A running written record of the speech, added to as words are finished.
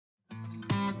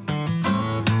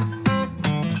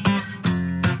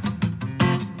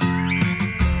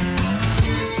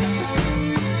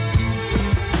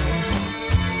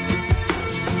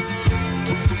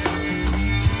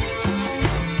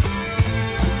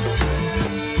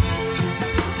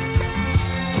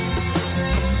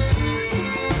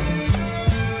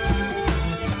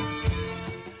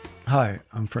Hi,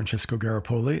 I'm Francesco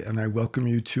Garripoli, and I welcome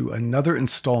you to another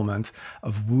installment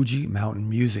of Wuji Mountain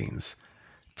Musings.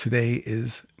 Today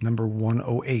is number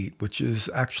 108, which is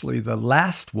actually the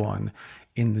last one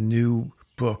in the new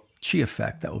book, Chi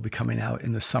Effect, that will be coming out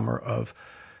in the summer of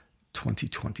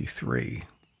 2023.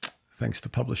 Thanks to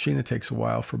publishing, it takes a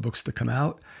while for books to come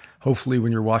out. Hopefully,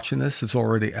 when you're watching this, it's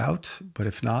already out, but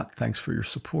if not, thanks for your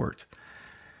support.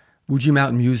 Wuji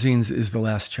Mountain Musings is the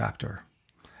last chapter,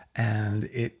 and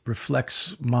it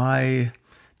reflects my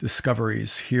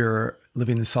discoveries here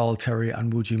living in solitary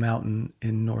on Wuji Mountain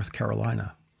in North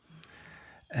Carolina.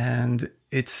 And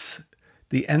it's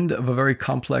the end of a very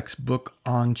complex book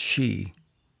on Qi,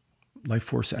 life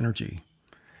force energy.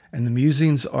 And the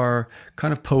musings are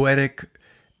kind of poetic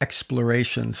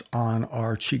explorations on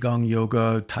our Qigong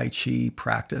yoga, Tai Chi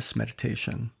practice,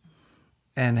 meditation,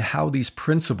 and how these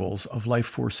principles of life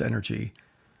force energy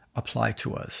apply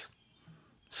to us.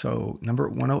 So number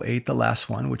 108, the last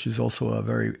one, which is also a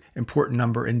very important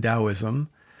number in Taoism,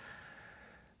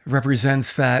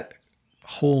 represents that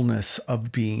wholeness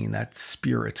of being, that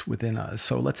spirit within us.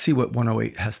 So let's see what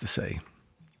 108 has to say.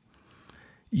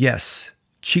 Yes,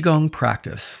 Qigong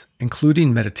practice,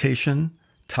 including meditation,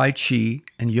 Tai Chi,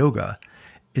 and yoga,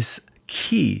 is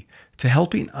key to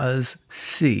helping us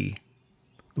see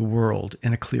the world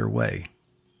in a clear way.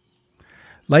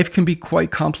 Life can be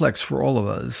quite complex for all of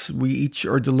us. We each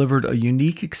are delivered a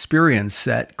unique experience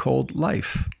set called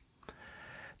life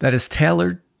that is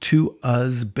tailored to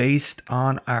us based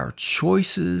on our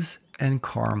choices and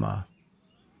karma.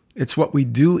 It's what we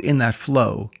do in that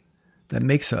flow that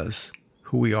makes us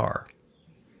who we are.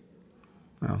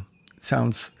 Well, it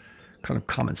sounds kind of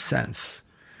common sense,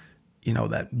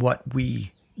 that what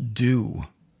we do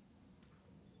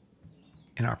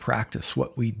in our practice,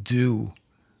 what we do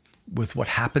with what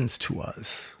happens to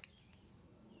us,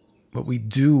 what we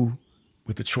do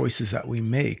with the choices that we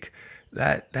make,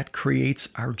 that creates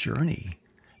our journey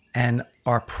and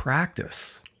our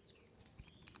practice.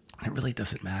 It really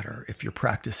doesn't matter if your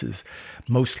practice is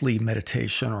mostly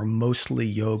meditation or mostly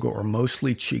yoga or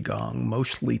mostly Qigong,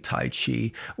 mostly Tai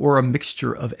Chi, or a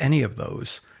mixture of any of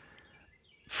those.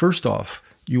 First off,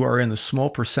 you are in a small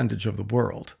percentage of the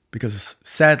world because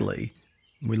sadly,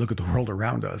 when we look at the world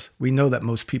around us, we know that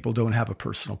most people don't have a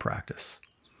personal practice.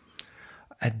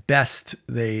 At best,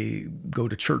 they go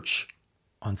to church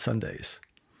on Sundays.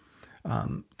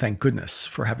 Thank goodness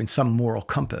for having some moral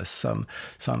compass,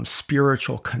 some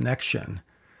spiritual connection.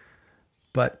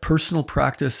 But personal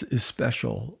practice is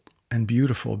special and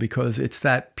beautiful because it's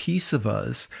that piece of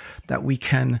us that we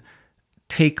can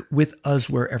take with us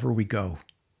wherever we go.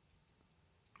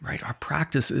 Right? Our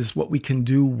practice is what we can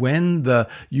do when the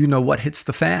what hits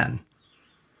the fan.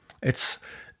 It's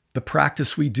the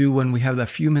practice we do when we have that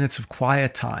few minutes of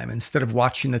quiet time instead of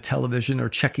watching the television or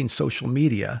checking social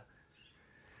media.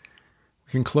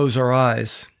 We can close our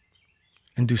eyes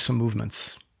and do some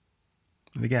movements.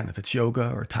 And again, if it's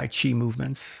yoga or Tai Chi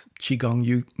movements,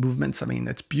 Qigong movements,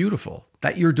 it's beautiful.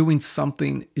 That you're doing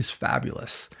something is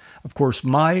fabulous. Of course,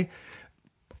 my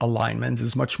alignment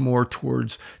is much more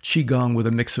towards Qigong with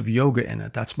a mix of yoga in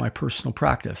it. That's my personal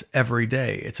practice every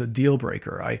day. It's a deal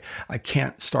breaker. I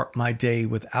can't start my day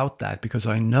without that because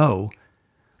I know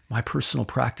my personal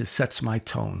practice sets my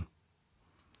tone.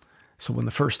 So when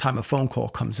the first time a phone call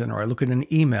comes in, or I look at an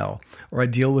email, or I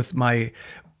deal with my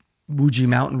Wuji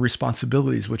Mountain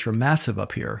responsibilities, which are massive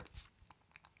up here,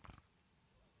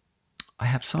 I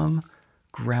have some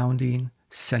grounding,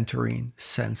 centering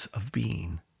sense of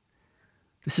being.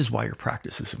 This is why your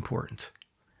practice is important.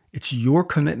 It's your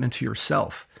commitment to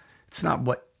yourself. It's not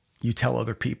what you tell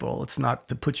other people. It's not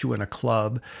to put you in a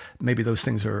club. Maybe those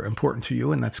things are important to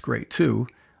you, and that's great too.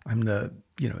 I'm the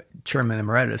chairman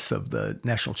emeritus of the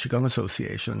National Qigong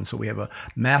Association. So we have a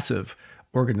massive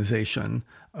organization.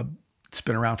 It's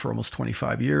been around for almost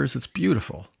 25 years. It's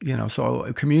beautiful. So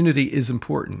a community is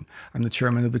important. I'm the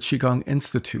chairman of the Qigong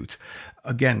Institute.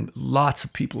 Again, lots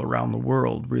of people around the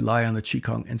world rely on the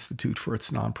Qigong Institute for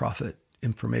its nonprofit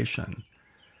information.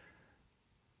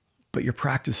 But your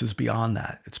practice is beyond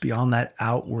that. It's beyond that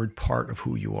outward part of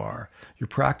who you are. Your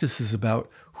practice is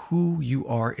about who you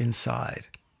are inside.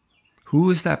 Who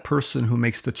is that person who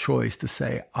makes the choice to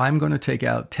say, I'm going to take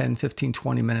out 10, 15,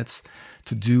 20 minutes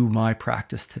to do my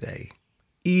practice today,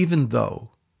 even though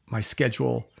my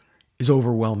schedule is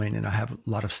overwhelming and I have a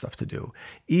lot of stuff to do,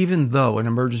 even though an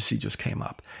emergency just came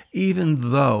up,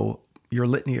 even though your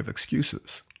litany of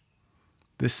excuses.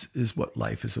 This is what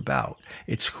life is about.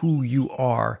 It's who you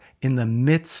are in the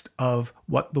midst of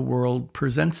what the world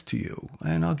presents to you.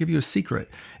 And I'll give you a secret.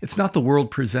 It's not the world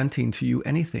presenting to you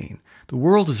anything. The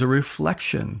world is a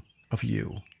reflection of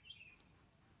you.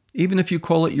 Even if you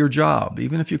call it your job,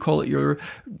 even if you call it your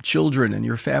children and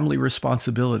your family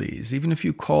responsibilities, even if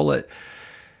you call it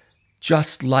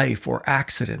just life or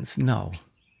accidents, no.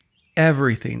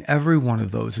 Everything, every one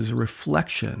of those is a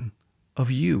reflection of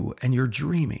you and your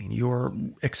dreaming, your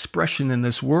expression in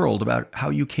this world about how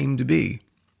you came to be.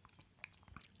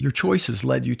 Your choices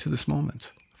led you to this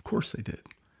moment. Of course they did.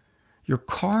 Your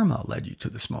karma led you to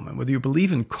this moment. Whether you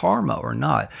believe in karma or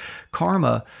not,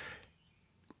 karma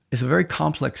is a very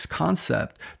complex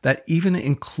concept that even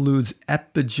includes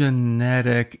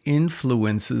epigenetic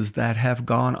influences that have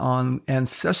gone on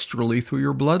ancestrally through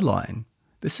your bloodline.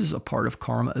 This is a part of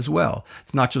karma as well.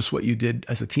 It's not just what you did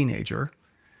as a teenager.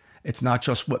 It's not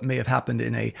just what may have happened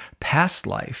in a past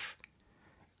life.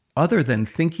 Other than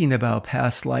thinking about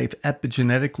past life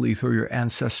epigenetically through your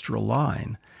ancestral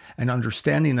line and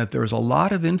understanding that there's a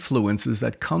lot of influences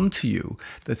that come to you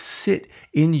that sit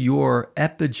in your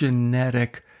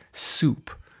epigenetic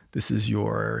soup. This is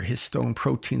your histone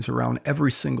proteins around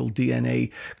every single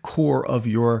DNA core of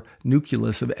your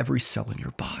nucleus of every cell in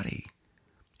your body.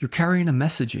 You're carrying a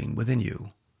messaging within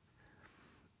you.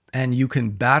 And you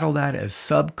can battle that as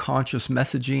subconscious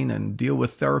messaging and deal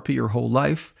with therapy your whole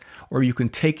life, or you can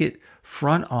take it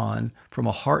front on from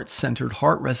a heart-centered,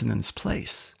 heart resonance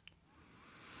place.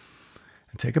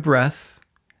 And take a breath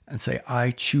and say,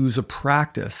 I choose a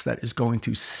practice that is going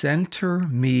to center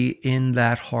me in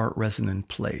that heart resonant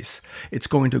place. It's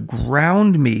going to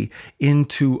ground me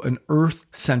into an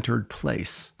earth-centered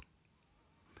place.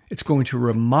 It's going to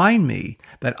remind me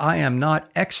that I am not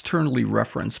externally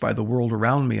referenced by the world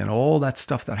around me and all that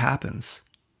stuff that happens,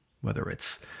 whether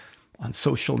it's on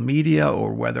social media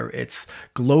or whether it's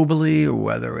globally or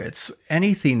whether it's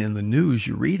anything in the news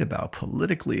you read about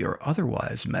politically or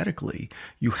otherwise, medically.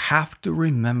 You have to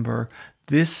remember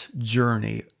this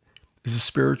journey is a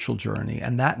spiritual journey,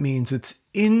 and that means it's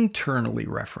internally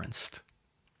referenced.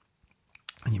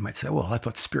 And you might say, well, I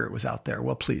thought spirit was out there.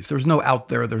 Well, please, there's no out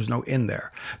there, there's no in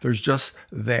there. There's just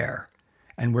there.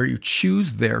 And where you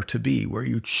choose there to be, where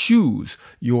you choose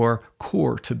your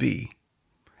core to be.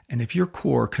 And if your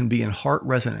core can be in heart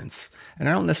resonance, and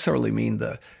I don't necessarily mean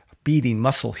the beating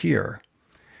muscle here,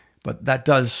 but that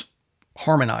does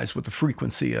harmonize with the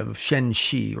frequency of Shen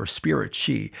Qi or spirit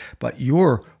Qi, but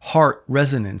your heart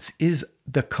resonance is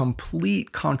the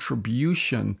complete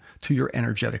contribution to your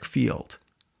energetic field.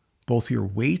 Both your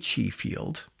Wei Qi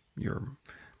field, your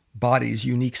body's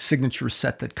unique signature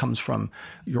set that comes from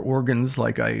your organs,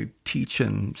 like I teach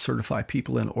and certify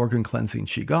people in organ cleansing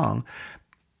Qigong.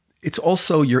 It's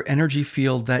also your energy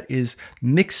field that is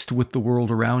mixed with the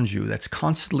world around you, that's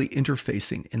constantly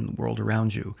interfacing in the world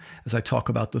around you. As I talk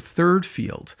about the third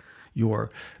field,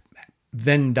 your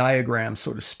Venn diagram,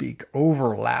 so to speak,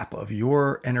 overlap of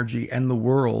your energy and the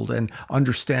world and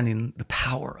understanding the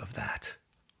power of that.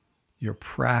 Your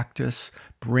practice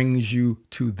brings you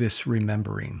to this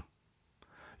remembering.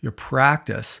 Your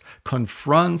practice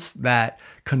confronts that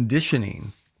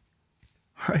conditioning,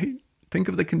 right? Think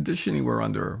of the conditioning we're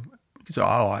under. You say,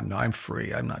 oh, I'm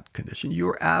free. I'm not conditioned.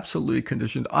 You're absolutely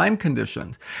conditioned. I'm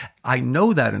conditioned. I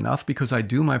know that enough because I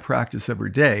do my practice every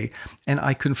day, and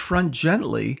I confront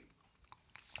gently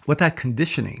what that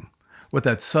conditioning, what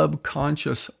that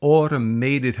subconscious,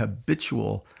 automated,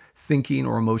 habitual thinking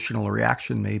or emotional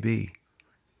reaction may be.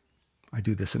 I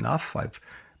do this enough. I've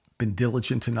been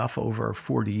diligent enough over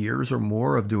 40 years or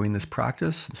more of doing this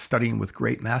practice, studying with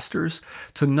great masters,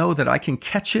 to know that I can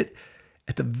catch it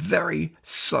at the very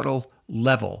subtle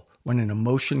level when an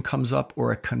emotion comes up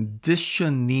or a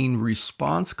conditioning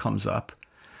response comes up,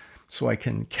 so I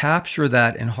can capture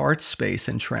that in heart space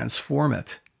and transform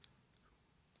it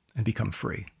and become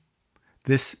free.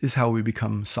 This is how we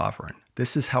become sovereign.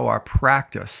 This is how our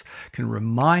practice can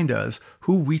remind us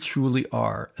who we truly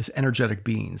are as energetic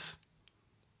beings.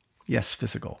 Yes,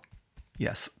 physical.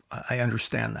 Yes, I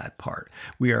understand that part.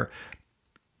 We are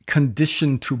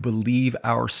conditioned to believe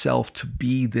ourselves to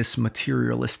be this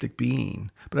materialistic being,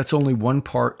 but that's only one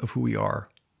part of who we are.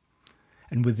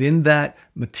 And within that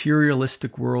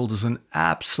materialistic world is an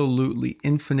absolutely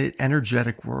infinite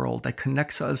energetic world that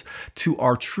connects us to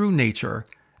our true nature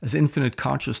as infinite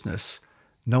consciousness,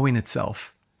 knowing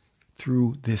itself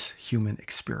through this human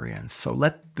experience. So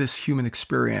let this human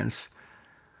experience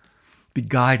be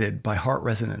guided by heart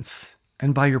resonance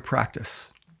and by your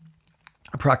practice.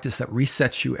 A practice that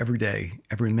resets you every day,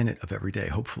 every minute of every day,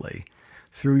 hopefully,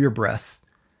 through your breath,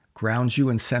 grounds you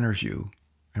and centers you,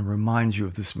 and reminds you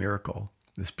of this miracle,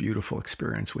 this beautiful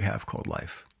experience we have called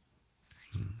life.